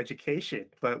relative to education,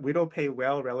 but we don't pay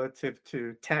well relative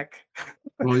to tech.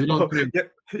 Well, you don't pay,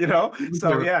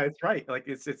 So yeah, it's right. Like,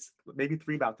 it's maybe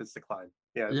 3 mountains to climb.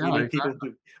 Yeah,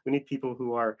 exactly. We need people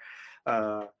who are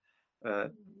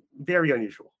very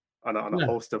unusual on a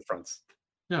host of fronts.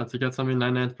 Yeah, to get something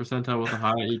 99th percentile with a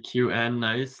high EQ and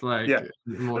nice,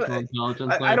 emotional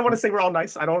intelligence. I don't want to say we're all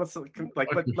nice. I don't want to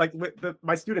say, but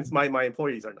my students, my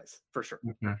employees are nice for sure.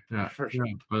 Okay, yeah, for sure.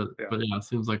 Yeah, but it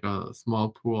seems like a small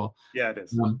pool. Yeah, it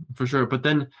is for sure. But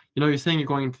then you're saying you're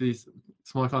going into these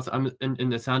smaller classes.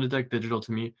 And it sounded like digital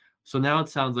to me. So now it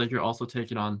sounds like you're also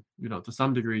taking on, to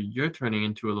some degree, you're turning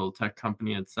into a little tech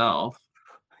company itself.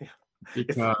 Yeah.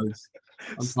 Because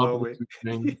on top of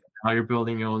the how you're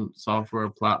building your own software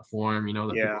platform,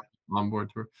 that people on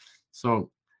board to. So,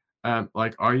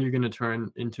 are you going to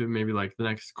turn into maybe like the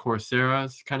next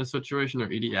Coursera's kind of situation, or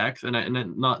EDX? And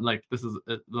then not like this is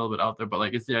a little bit out there, but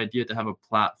like, it's the idea to have a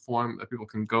platform that people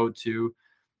can go to,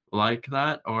 like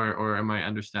that, or am I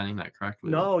understanding that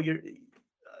correctly? No,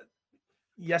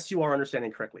 yes, you are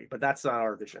understanding correctly, but that's not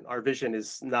our vision. Our vision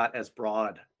is not as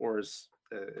broad or as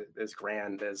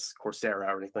grand as Coursera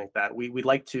or anything like that. We'd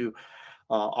like to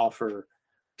offer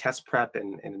test prep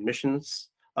and admissions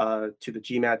to the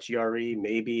GMAT GRE.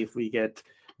 Maybe if we get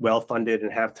well funded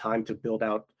and have time to build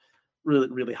out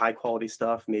really high quality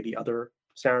stuff, maybe other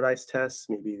standardized tests,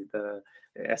 maybe the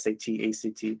SAT,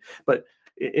 ACT. But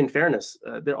in fairness,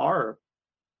 there are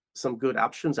some good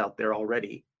options out there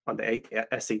already on the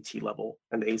SAT level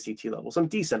and the ACT level, some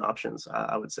decent options,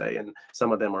 I would say, and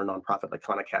some of them are nonprofit, like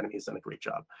Khan Academy has done a great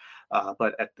job.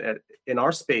 But in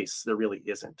our space, there really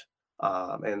isn't,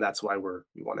 and that's why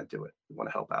we want to do it. We want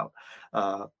to help out.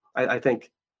 I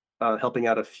think helping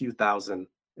out a few thousand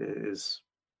is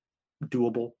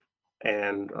doable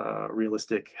and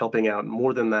realistic. Helping out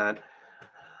more than that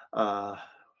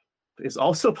is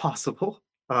also possible.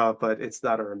 But it's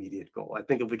not our immediate goal. I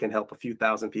think if we can help a few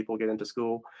thousand people get into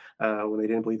school when they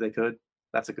didn't believe they could,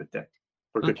 that's a good day.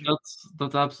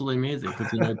 That's absolutely amazing,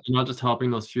 because you're not just helping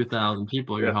those few thousand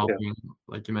people, you're helping,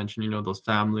 like you mentioned, those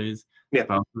families,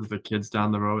 spouses, the kids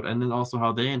down the road, and then also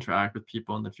how they interact with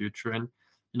people in the future, and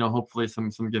hopefully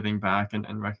some giving back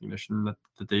and recognition that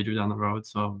they do down the road.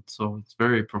 So it's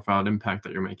very profound impact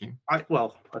that you're making.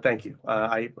 Well, thank you.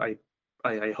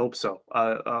 I hope so.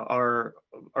 Our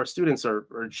students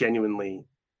are genuinely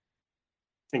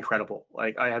incredible.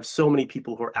 Like, I have so many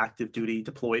people who are active duty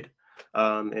deployed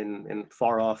in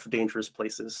far off, dangerous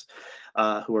places,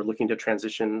 who are looking to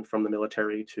transition from the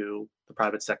military to the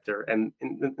private sector, and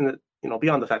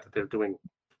beyond the fact that they're doing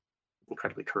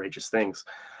incredibly courageous things,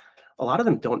 a lot of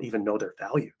them don't even know their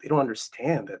value. They don't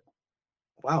understand that.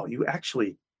 Wow,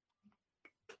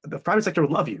 the private sector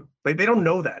would love you. They don't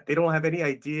know that. They don't have any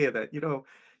idea that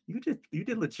you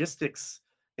did logistics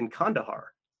in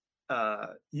Kandahar.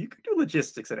 You could do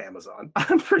logistics at Amazon.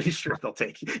 I'm pretty sure they'll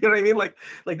take you. You know what I mean? Like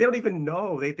they don't even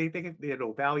know. They think they have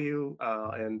no value.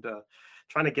 And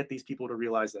trying to get these people to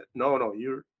realize that no,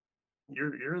 you're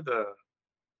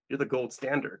the gold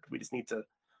standard. We just need to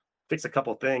fix a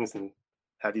couple things and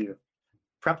have you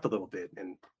prepped a little bit,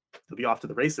 and you'll be off to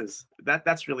the races.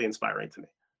 That's really inspiring to me,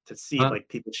 to see like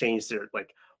people change their,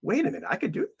 like, wait a minute, I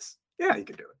could do this. Yeah, you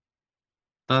could do it.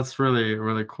 That's really,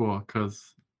 really cool,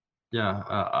 because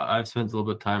I've spent a little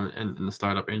bit of time in the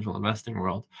startup angel investing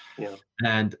world. Yeah.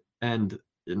 And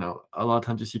a lot of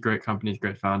times you see great companies,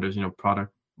 great founders,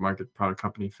 product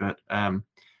company fit.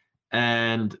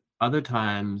 And other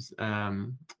times,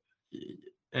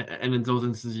 and in those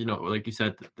instances, like you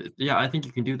said, I think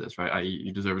you can do this, right?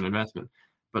 You deserve an investment.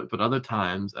 But other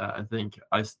times, I think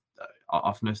I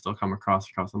still come across,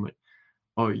 I'm like,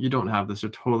 oh, you don't have this.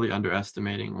 You're totally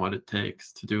underestimating what it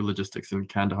takes to do logistics in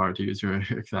Kandahar, to use your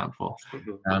example,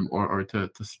 or to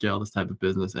scale this type of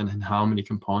business, and how many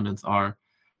components are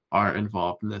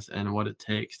involved in this, and what it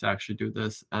takes to actually do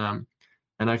this. And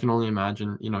I can only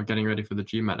imagine, getting ready for the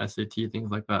GMAT, SAT,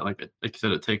 things like that. Like you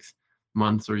said, it takes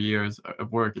months or years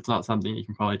of work. It's not something you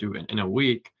can probably do in a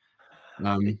week.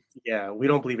 We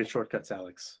don't believe in shortcuts,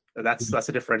 Alex. That's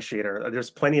a differentiator. There's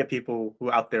plenty of people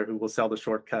out there who will sell the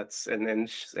shortcuts,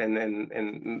 and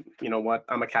you know what?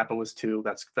 I'm a capitalist too.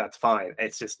 That's fine.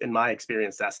 It's just, in my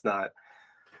experience, that's not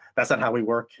how we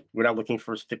work. We're not looking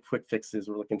for quick fixes.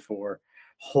 We're looking for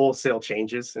wholesale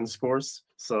changes in scores.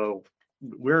 So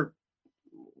we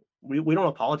don't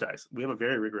apologize. We have a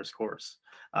very rigorous course,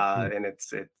 and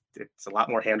it's a lot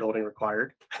more handholding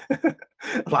required, a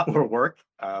lot more work,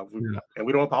 and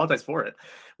we don't apologize for it.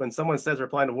 When someone says we're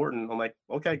applying to Wharton, I'm like,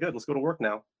 okay, good, let's go to work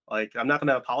now. Like, I'm not going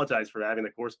to apologize for having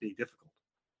the course be difficult.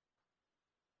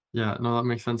 Yeah, no, that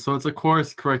makes sense. So it's a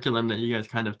course curriculum that you guys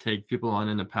kind of take people on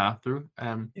in a path through.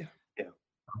 Yeah.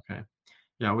 Okay.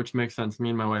 Yeah, which makes sense. Me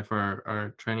and my wife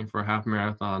are training for a half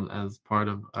marathon as part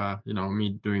of me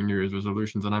doing New Year's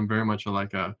resolutions, and I'm very much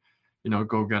like a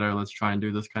go getter. Let's try and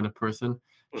do this kind of person.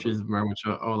 Mm-hmm. She's very much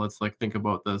let's think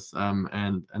about this, and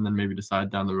then maybe decide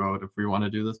down the road if we want to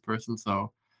do this person.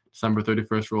 So December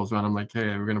 31st rolls around. I'm like,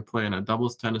 hey, we're gonna play in a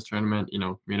doubles tennis tournament.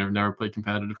 Me and I've never played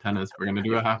competitive tennis. We're gonna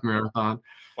do a half marathon.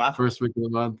 Wow. First week of the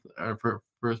month, or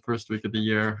first week of the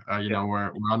year.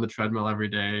 We're on the treadmill every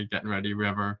day, getting ready. We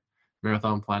have our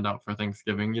marathon planned out for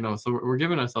Thanksgiving. So we're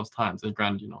giving ourselves time. And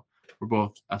granted, we're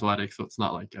both athletic, so it's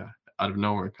not like a out of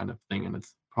nowhere kind of thing, and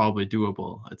it's probably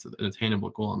doable. It's an attainable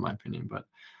goal, in my opinion. But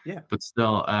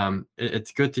still,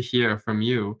 it's good to hear from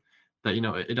you that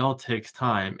it all takes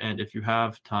time, and if you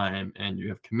have time and you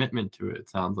have commitment to it, it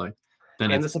sounds like,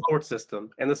 then the support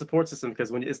system,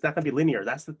 because when it's not going to be linear.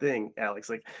 That's the thing, Alex.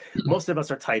 Like, most of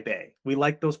us are type A. We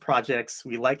like those projects.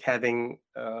 We like having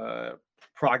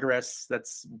progress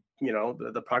that's,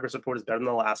 the progress report is better than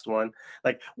the last one.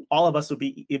 Like all of us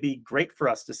it'd be great for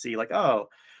us to see like, oh,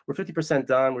 we're 50%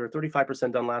 done. We were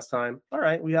 35% done last time. All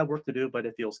right, we have work to do, but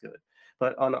it feels good.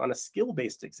 But on a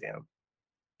skill-based exam,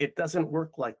 it doesn't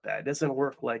work like that. It doesn't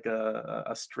work like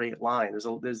a straight line.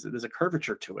 There's a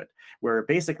curvature to it where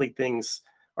basically things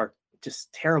are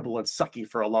just terrible and sucky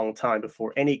for a long time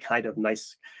before any kind of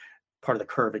nice part of the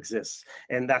curve exists.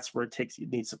 And that's where you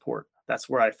need support. That's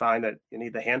where I find that you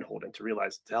need the hand holding to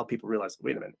help people realize,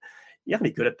 wait a minute, you have to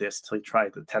be good at this till you try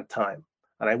it the 10th time.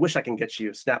 And I wish I can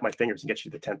snap my fingers and get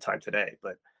you the 10th time today,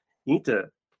 but you need to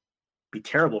be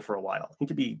terrible for a while. You need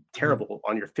to be terrible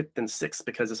on your 5th and 6th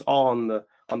because it's all on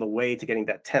the way to getting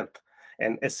that 10th.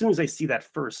 And as soon as I see that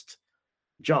first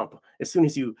jump, as soon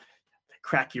as you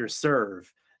crack your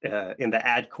serve in the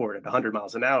ad court at 100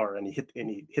 miles an hour and you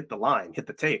hit the line, hit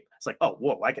the tape, it's like, oh,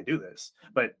 whoa, I can do this.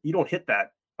 But you don't hit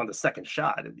that on the second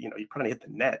shot. You probably hit the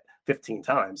net 15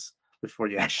 times before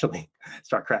you actually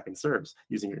start cracking serves,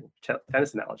 using your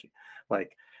tennis analogy.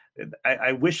 Like,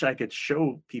 I wish I could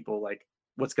show people like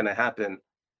what's going to happen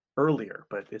earlier,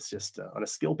 but it's just on a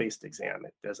skill-based exam,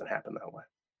 it doesn't happen that way.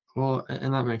 Well,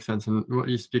 and that makes sense. And what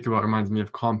you speak about reminds me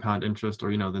of compound interest,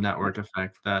 or the network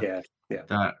effect.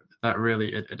 That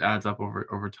really it adds up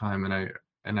over time.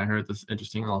 And I heard this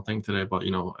interesting little thing today about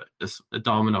a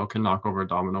domino can knock over a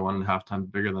domino 1.5 times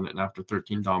bigger than it, and after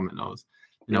 13 dominoes,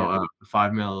 a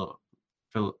 5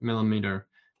 millimeter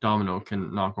domino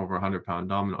can knock over 100-pound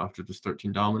domino after just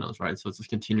 13 dominoes, right? So it's just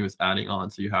continuous adding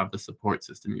on. So you have the support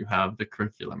system, you have the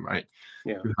curriculum, right?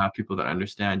 Yeah. You have people that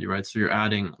understand you, right? So you're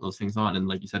adding those things on, and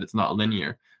like you said, it's not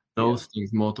linear. Those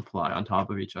things multiply on top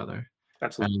of each other.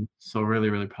 Absolutely. And so really,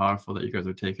 really powerful that you guys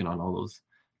are taking on all those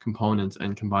components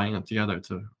and combining them together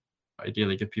to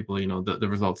ideally give people, the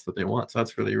results that they want. So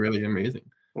that's really, really amazing.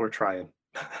 We're trying.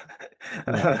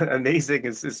 Amazing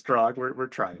is strong. We're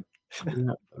trying.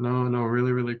 Yeah, no,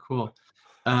 really, really cool.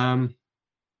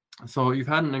 So you've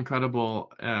had an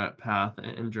incredible path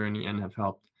and journey, and have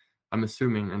helped, I'm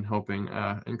assuming and hoping,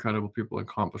 incredible people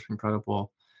accomplish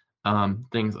incredible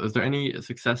things. Is there any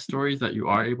success stories that you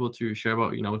are able to share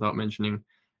about, without mentioning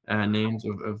names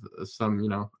of some,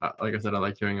 like I said, I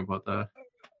like hearing about the.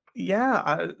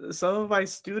 Yeah, some of my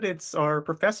students are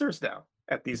professors now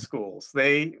at these schools.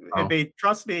 They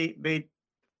trust me.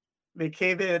 They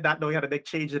came in not knowing how to make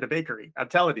change in a bakery. I'm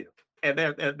telling you, and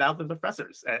now they're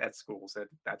professors at schools, and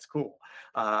that's cool.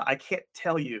 I can't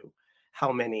tell you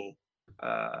how many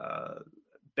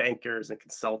bankers and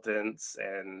consultants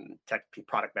and tech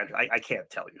product managers. I can't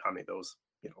tell you how many of those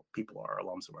people are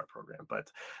alums of our program. But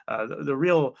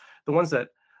the ones that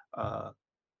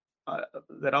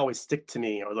always stick to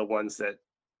me are the ones that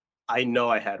I know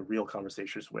I had real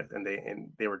conversations with, and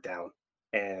they were down,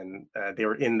 and they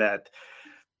were in that.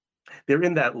 They're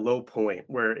in that low point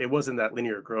where it wasn't that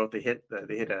linear growth. They hit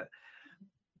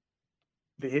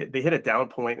a down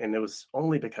point, and it was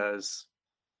only because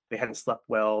they hadn't slept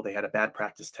well. They had a bad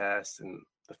practice test, and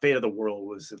the fate of the world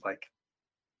was like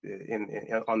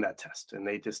on that test, and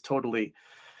they just totally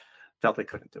felt they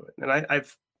couldn't do it. And I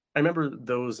remember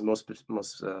those most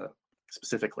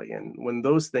specifically. And when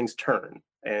those things turn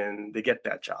and they get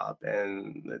that job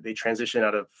and they transition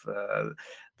out of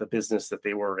the business that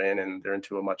they were in, and they're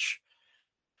into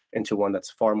one that's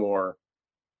far more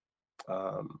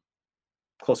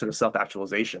closer to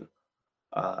self-actualization,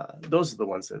 those are the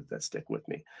ones that stick with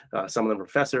me. Some of them are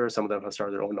professors, some of them have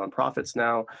started their own nonprofits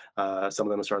now, some of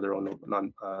them have started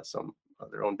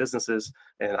their own businesses,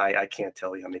 and I can't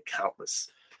tell you how many countless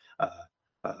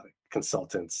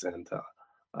consultants and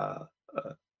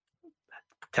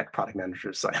tech product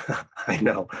managers I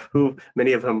know, who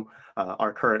many of them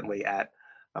are currently at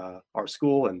our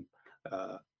school and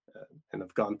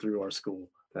have gone through our school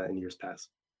in years past.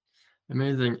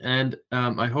 Amazing. And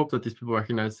I hope that these people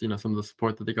recognize, some of the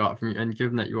support that they got from you. And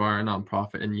given that you are a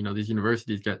nonprofit, and these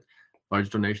universities get large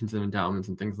donations and endowments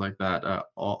and things like that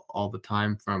all the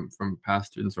time from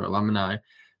past students or alumni.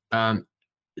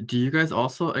 Do you guys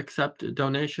also accept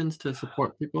donations to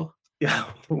support people? Yeah,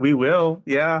 we will.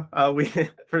 Yeah, we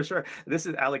for sure. This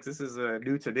is Alex. This is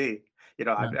new to me.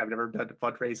 I've never done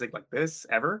fundraising like this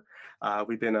ever.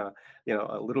 We've been a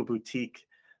little boutique,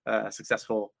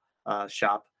 successful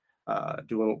shop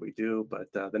doing what we do,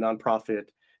 but the nonprofit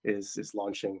is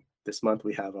launching this month.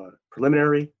 We have a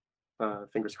preliminary,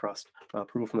 fingers crossed,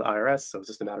 approval from the IRS. So it's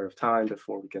just a matter of time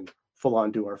before we can full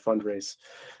on do our fundraise.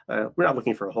 We're not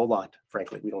looking for a whole lot,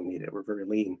 frankly. We don't need it. We're very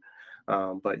lean.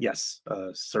 But yes,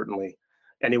 certainly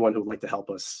anyone who would like to help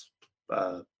us,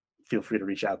 feel free to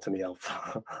reach out to me.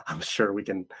 I'm sure we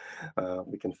can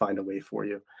find a way for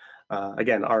you.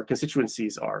 Again, our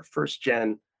constituencies are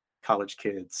first-gen college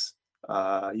kids,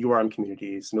 URM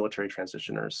communities, military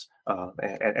transitioners,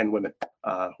 and women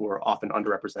who are often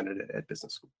underrepresented at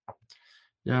business school.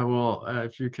 Yeah, well,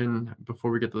 if you can,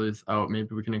 before we get this out,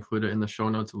 maybe we can include it in the show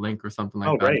notes, a link or something like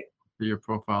Oh, that great. for your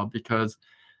profile, because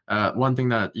one thing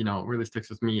that really sticks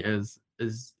with me is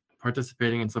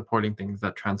participating and supporting things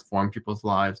that transform people's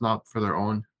lives, not for their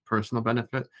own personal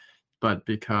benefit, but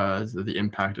because of the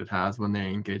impact it has when they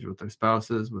engage with their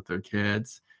spouses, with their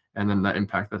kids, and then the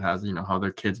impact that has, how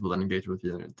their kids will then engage with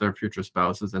their future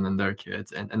spouses and then their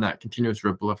kids, and that continuous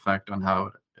ripple effect on how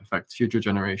it affects future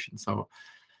generations.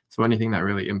 So anything that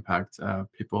really impacts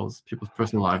people's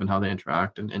personal life and how they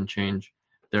interact and change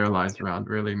their lives around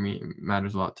really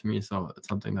matters a lot to me. So it's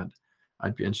something that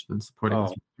I'd be interested in supporting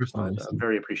Oh, personally. I'm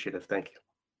very appreciative. Thank you.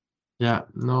 Yeah,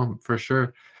 no, for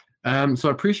sure. So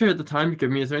I appreciate the time you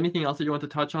give me. Is there anything else that you want to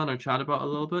touch on or chat about a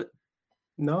little bit?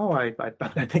 No, I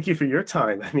thank you for your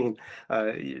time.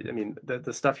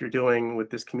 The stuff you're doing with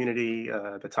this community,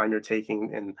 the time you're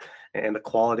taking, and the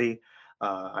quality.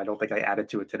 I don't think I added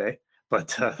to it today, but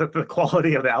the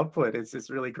quality of the output is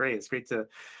really great. It's great to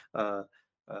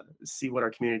see what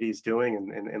our community is doing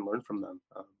and learn from them.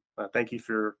 Thank you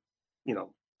for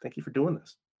thank you for doing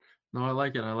this. No, I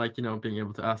like it. I like, being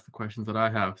able to ask the questions that I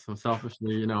have. So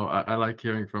selfishly, I like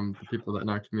hearing from the people in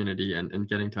our community and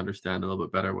getting to understand a little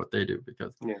bit better what they do,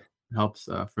 because Yeah. it helps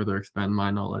further expand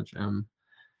my knowledge.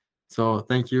 So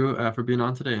thank you for being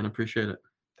on today and appreciate it.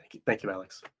 Thank you,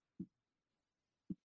 Alex.